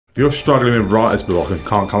If you're struggling with writer's block and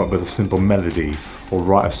can't come up with a simple melody or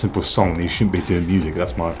write a simple song, then you shouldn't be doing music.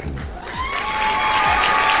 That's my opinion.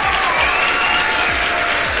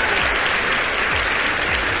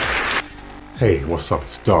 Hey, what's up?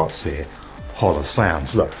 It's Darts here. Holler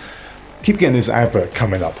Sounds. Look, keep getting this advert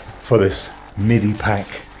coming up for this MIDI pack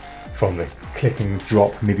from the Click and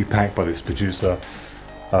Drop MIDI pack by this producer.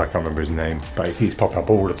 I can't remember his name, but he keeps popping up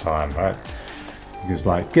all the time, right? He's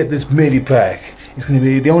like, get this MIDI pack. It's going to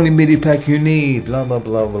be the only MIDI pack you need, blah, blah,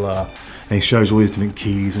 blah, blah. And he shows all these different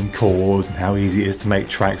keys and chords and how easy it is to make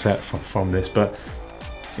tracks out from this. But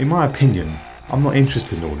in my opinion, I'm not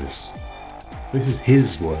interested in all this. This is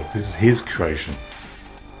his work. This is his creation.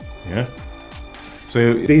 Yeah?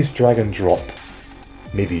 So these drag and drop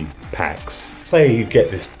MIDI packs, say you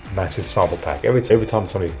get this massive sample pack, every time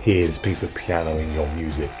somebody hears a piece of piano in your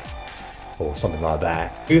music or something like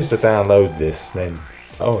that, you used to download this, then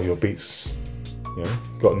oh, your beats, you know,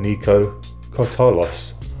 got Nico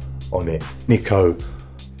Kotolos on it. Nico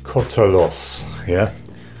Kotolos, yeah?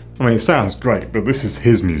 I mean, it sounds great, but this is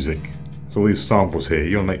his music. So all these samples here,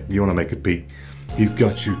 you want to make a beat, he's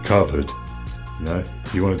got you covered. You know,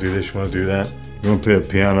 you want to do this, you want to do that, you want to play a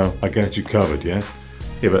piano, I got you covered, yeah?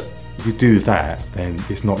 Yeah, but if you do that, then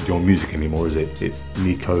it's not your music anymore, is it? It's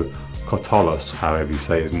Nico Kotolos, however you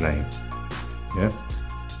say his name. Yeah?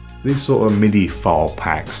 These sort of MIDI file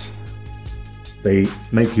packs, they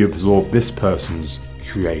make you absorb this person's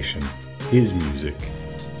creation, his music,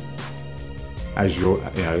 as your,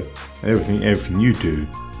 you know, everything you do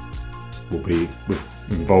will be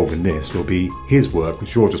involved in this will be his work,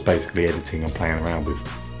 which you're just basically editing and playing around with.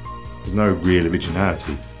 There's no real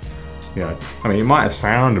originality. You know, I mean, it might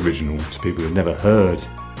sound original to people who've never heard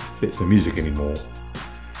bits of music anymore.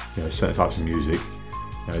 You know, certain types of music.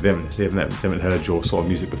 You know, they haven't heard your sort of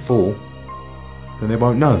music before, then they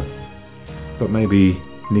won't know. But maybe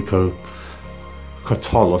Nico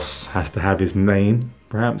Kotolos has to have his name,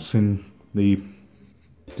 perhaps in the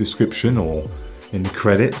description or in the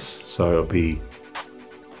credits, so it'll be,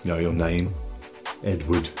 you know, your name,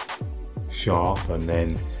 Edward Sharp, and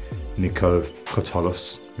then Nico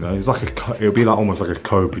Kotolos. You know, it's like it'll be like almost like a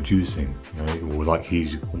co-producing, you know, or like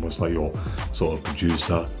he's almost like your sort of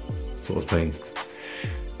producer, sort of thing.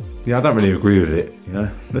 Yeah, I don't really agree with it. You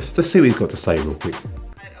know, let's see what he's got to say real quick. Of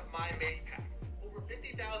my MIDI pack, over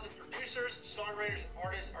 50,000 producers, songwriters, and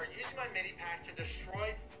artists are using my MIDI pack to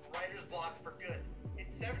destroy writer's block for good.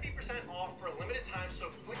 It's 70% off for a limited time, so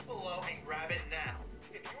click below and grab it now.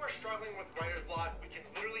 If you are struggling with writer's block, we can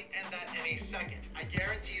literally end that in a second. I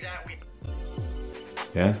guarantee that we.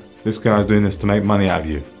 Yeah, this guy's doing this to make money out of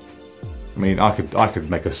you. I mean, I could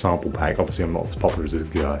make a sample pack. Obviously, I'm not as popular as this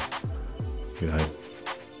guy. You know,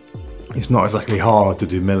 it's not exactly hard to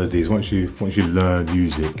do melodies. Once you learn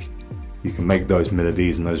music, you can make those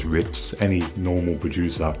melodies and those riffs. Any normal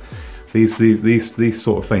producer, these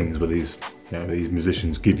sort of things where these, you know, these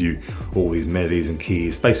musicians give you all these melodies and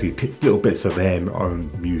keys, basically little bits of their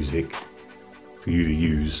own music for you to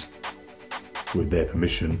use with their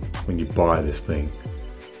permission when you buy this thing.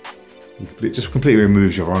 It just completely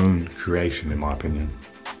removes your own creation, in my opinion.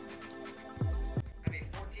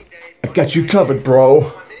 I got you covered, bro. My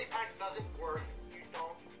MIDI pack doesn't work, you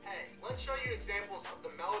don't pay. Let's show you examples of the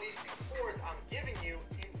melodies and chords I'm giving you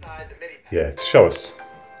inside the MIDI pack. Yeah, show us.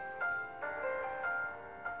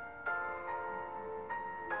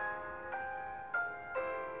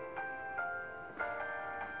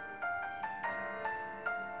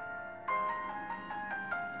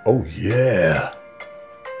 Oh yeah.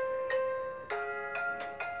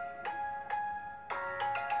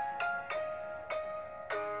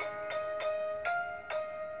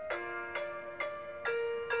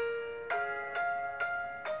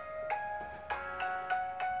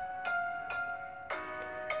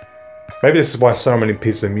 Maybe this is why so many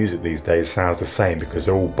pieces of music these days sounds the same, because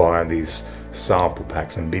they're all buying these sample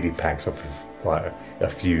packs and MIDI packs of like a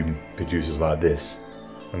few producers like this.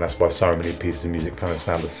 And that's why so many pieces of music kind of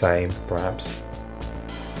sound the same, perhaps.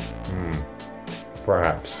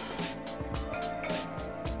 Perhaps.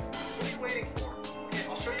 What are you waiting for? Okay,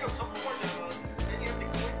 I'll show you a couple more demos, then you have to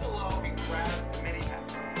click below and grab the MIDI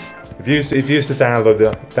pack. If you used to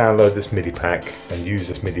download this MIDI pack and use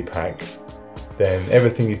this MIDI pack, then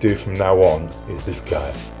everything you do from now on is this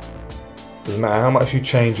guy. Doesn't matter how much you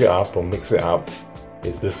change it up or mix it up,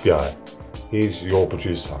 it's this guy. He's your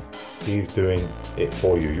producer. He's doing it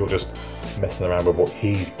for you. You're just messing around with what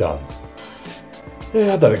he's done.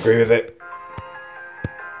 Yeah, I don't agree with it.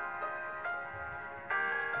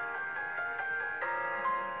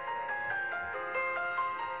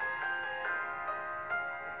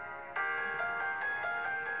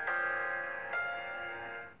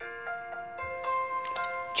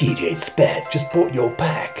 DJ Spec just bought your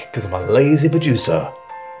pack because I'm a lazy producer.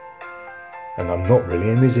 And I'm not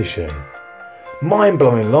really a musician. Mind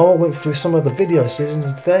blowing, lol. Went through some of the video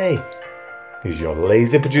sessions today. Because you're a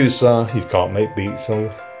lazy producer, you can't make beats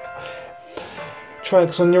or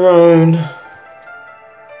tracks on your own.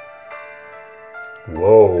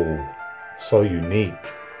 Whoa, so unique.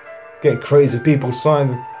 Get crazy people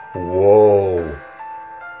signed. Whoa,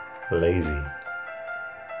 lazy.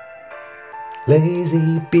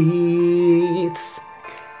 Lazy beats.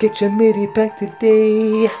 Get your MIDI pack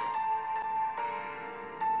today.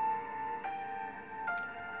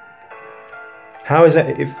 How is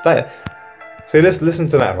that? If that, so let's listen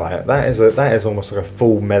to that, right? That is almost like a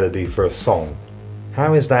full melody for a song.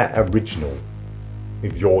 How is that original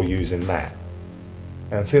if you're using that?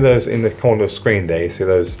 And see those in the corner of the screen there. You see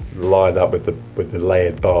those lined up with the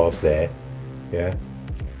layered bars there. Yeah,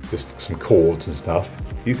 just some chords and stuff.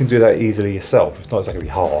 You can do that easily yourself. It's not exactly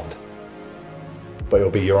hard, but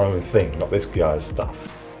it'll be your own thing, not this guy's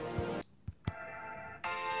stuff.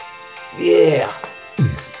 Yeah.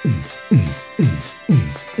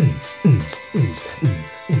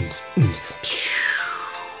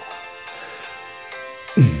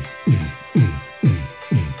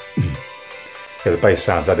 Yeah, the bass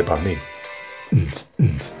sounds added by me.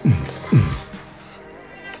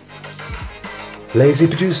 Lazy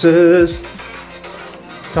producers,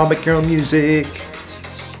 can't make your own music.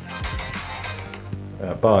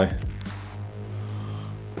 Bye.